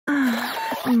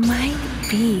Mike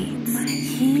Beats,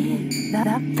 he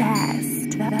the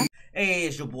best. Hey,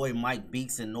 it's your boy Mike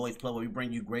Beats and Noise Plug, where we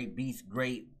bring you great beats,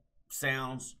 great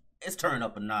sounds. It's turned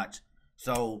up a notch.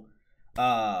 So,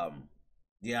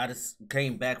 yeah, I just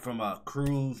came back from a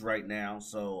cruise right now.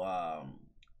 So,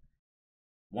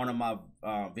 one of my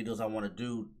videos I want to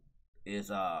do is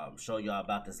show y'all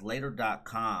about this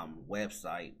later.com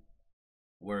website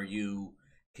where you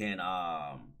can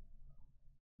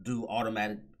do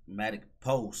automatic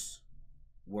posts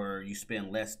where you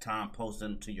spend less time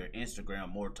posting to your Instagram,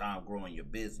 more time growing your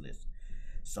business.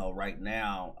 So right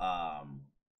now,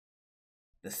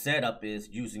 the setup is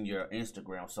using your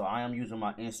Instagram. So I am using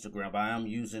my Instagram, but I am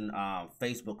using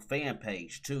Facebook fan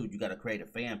page too. You got to create a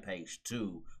fan page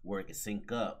too where it can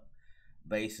sync up.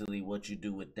 Basically, what you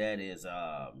do with that is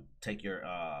take your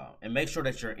and make sure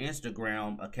that your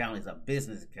Instagram account is a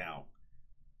business account.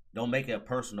 Don't make it a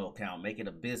personal account. Make it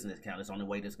a business account. It's the only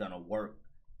way that's gonna work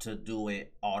to do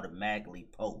it automatically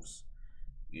post.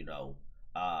 You know,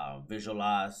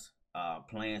 visualize,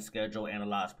 plan, schedule,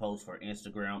 analyze posts for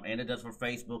Instagram, and it does for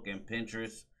Facebook and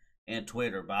Pinterest and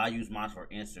Twitter. But I use mine for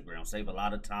Instagram. Save a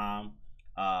lot of time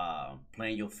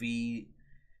playing your feed,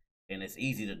 and it's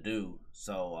easy to do.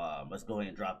 So let's go ahead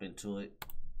and drop into it.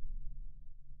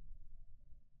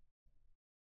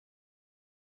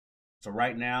 So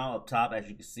right now up top, as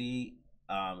you can see,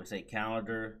 it's a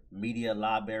calendar, media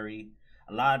library.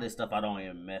 A lot of this stuff I don't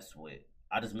even mess with.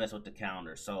 I just mess with the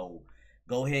calendar. So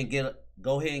go ahead and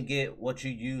get what you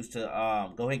use to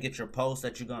go ahead and get your posts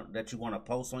that you want to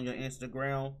post on your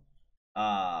Instagram.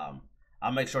 I'll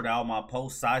make sure that all my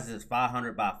post sizes is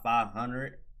 500 by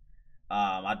 500.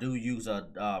 I do use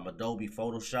Adobe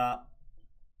Photoshop.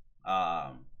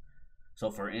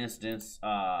 So for instance,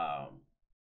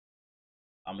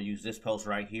 I'm gonna use this post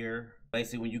right here.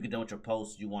 Basically, when you get done with your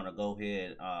post, you want to go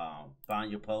ahead, find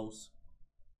your post.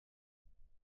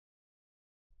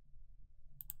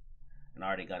 And I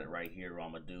already got it right here. What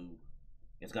I'm gonna do,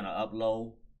 it's gonna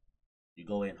upload. You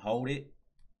go ahead and hold it,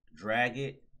 drag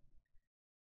it,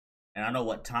 and I know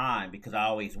what time, because I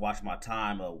always watch my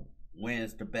time of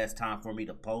when's the best time for me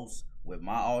to post with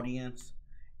my audience.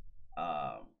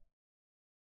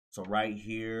 So right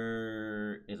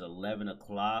here is 11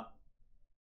 o'clock.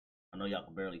 I know y'all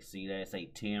can barely see that. Say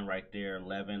 10 right there,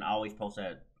 11. I always post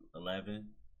at 11.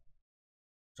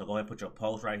 So go ahead and put your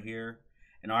post right here.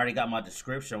 And I already got my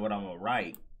description, what I'm gonna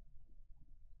write.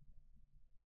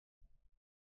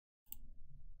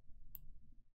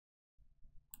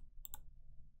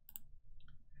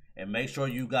 And make sure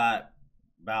you got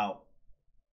about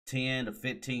 10 to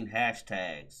 15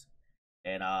 hashtags.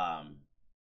 And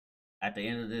at the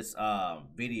end of this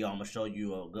video, I'm gonna show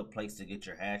you a good place to get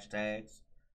your hashtags.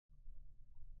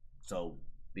 So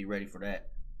be ready for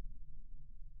that.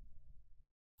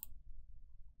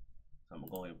 So I'm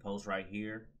gonna go ahead and post right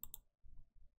here.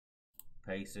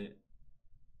 Paste it.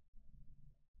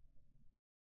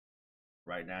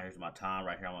 Right now, here's my time.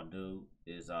 Right here, I'm gonna do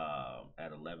is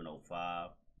at 11:05,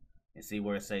 and see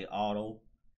where it say auto.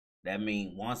 That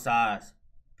means once I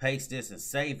paste this and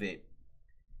save it,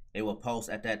 it will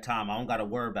post at that time. I don't gotta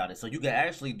worry about it. So you can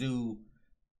actually do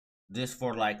this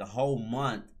for like a whole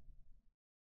month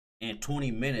in 20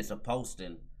 minutes of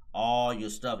posting all your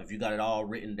stuff. If you got it all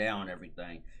written down and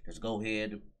everything, just go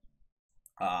ahead,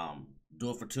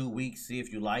 do it for 2 weeks, see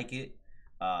if you like it.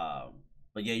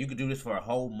 But yeah, you can do this for a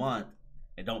whole month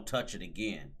and don't touch it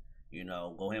again. You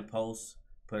know, go ahead and post,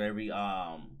 put every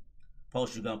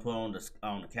post you're gonna put on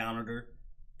the calendar,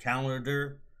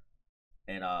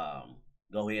 and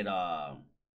go ahead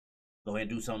and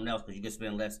do something else, because you can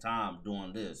spend less time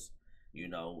doing this. You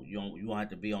know, you won't have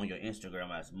to be on your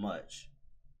Instagram as much.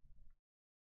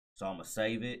 So I'm gonna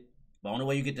save it. The only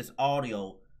way you get this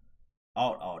audio,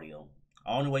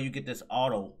 only way you get this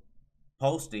auto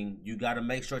posting, you got to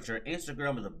make sure that your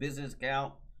Instagram is a business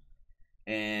account,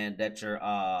 and that you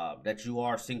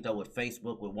are synced up with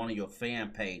Facebook with one of your fan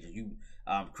pages. You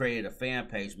created a fan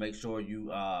page. Make sure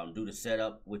you do the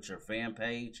setup with your fan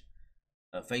page,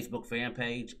 a Facebook fan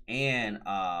page, and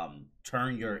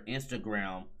turn your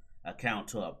Instagram account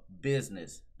to a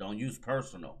business. Don't use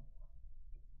personal.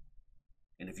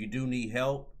 And if you do need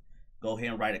help, go ahead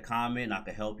and write a comment. I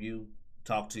can help you,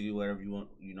 talk to you, whatever you want,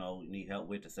 you need help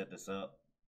with to set this up.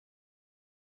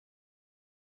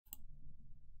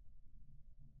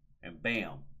 And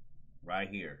bam, right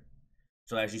here.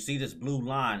 So as you see this blue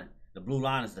line, the blue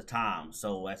line is the time.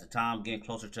 So as the time getting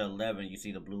closer to 11, you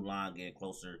see the blue line getting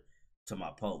closer to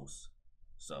my post.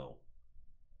 So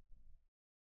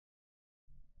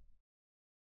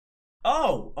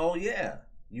oh yeah,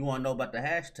 you want to know about the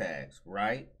hashtags,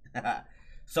 right?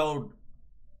 So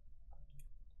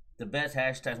the best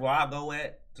hashtags where I go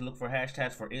at to look for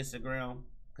hashtags for Instagram,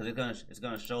 because it's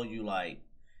gonna show you like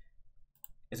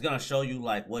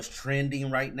what's trending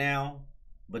right now.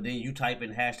 But then you type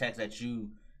in hashtags that you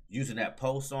using that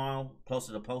post on, close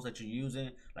to the post that you're using.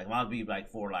 Like mine would be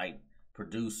like for like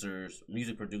producers,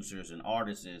 music producers and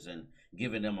artists, and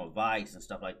giving them advice and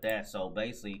stuff like that. So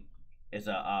basically it's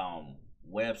a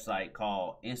website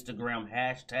called Instagram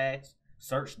hashtags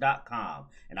search.com,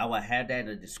 and I will have that in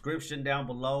the description down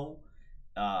below.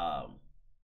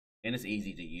 And it's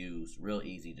easy to use, real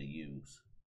easy to use.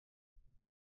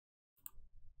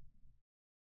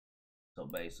 So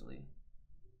basically,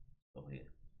 go ahead.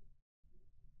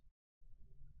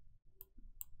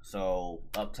 So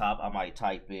up top, I might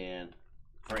type in,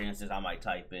 for instance,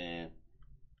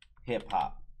 hip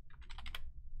hop.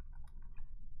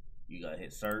 You gotta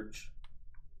hit search.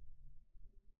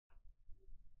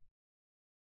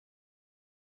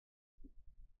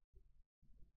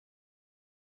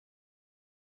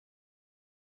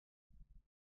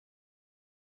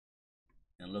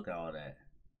 And look at all that.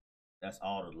 That's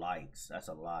all the likes. That's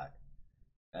a lot.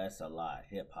 That's a lot.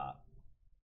 Hip hop.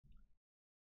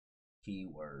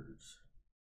 Keywords.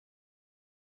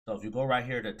 So if you go right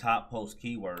here to top post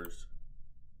keywords,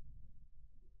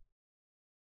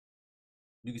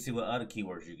 you can see what other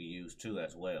keywords you can use too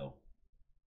as well.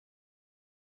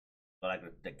 But like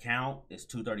the count is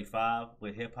 235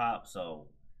 with hip hop, so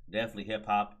definitely hip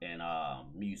hop and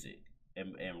music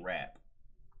and rap.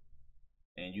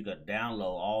 And you can download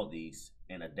all these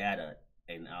in a data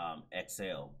in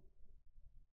Excel.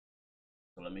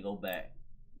 So let me go back.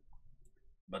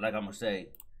 But like I'm gonna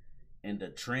say, in the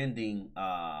trending,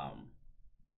 like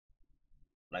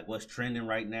what's trending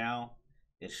right now,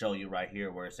 it show you right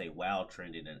here where it say wow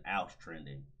trending and ouch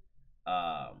trending.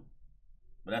 But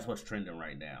that's what's trending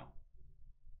right now.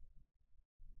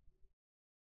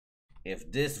 If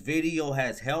this video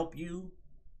has helped you,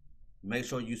 make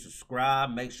sure you subscribe.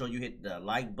 Make sure you hit the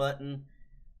like button.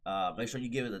 Make sure you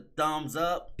give it a thumbs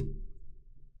up.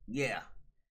 Yeah.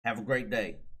 Have a great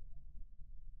day.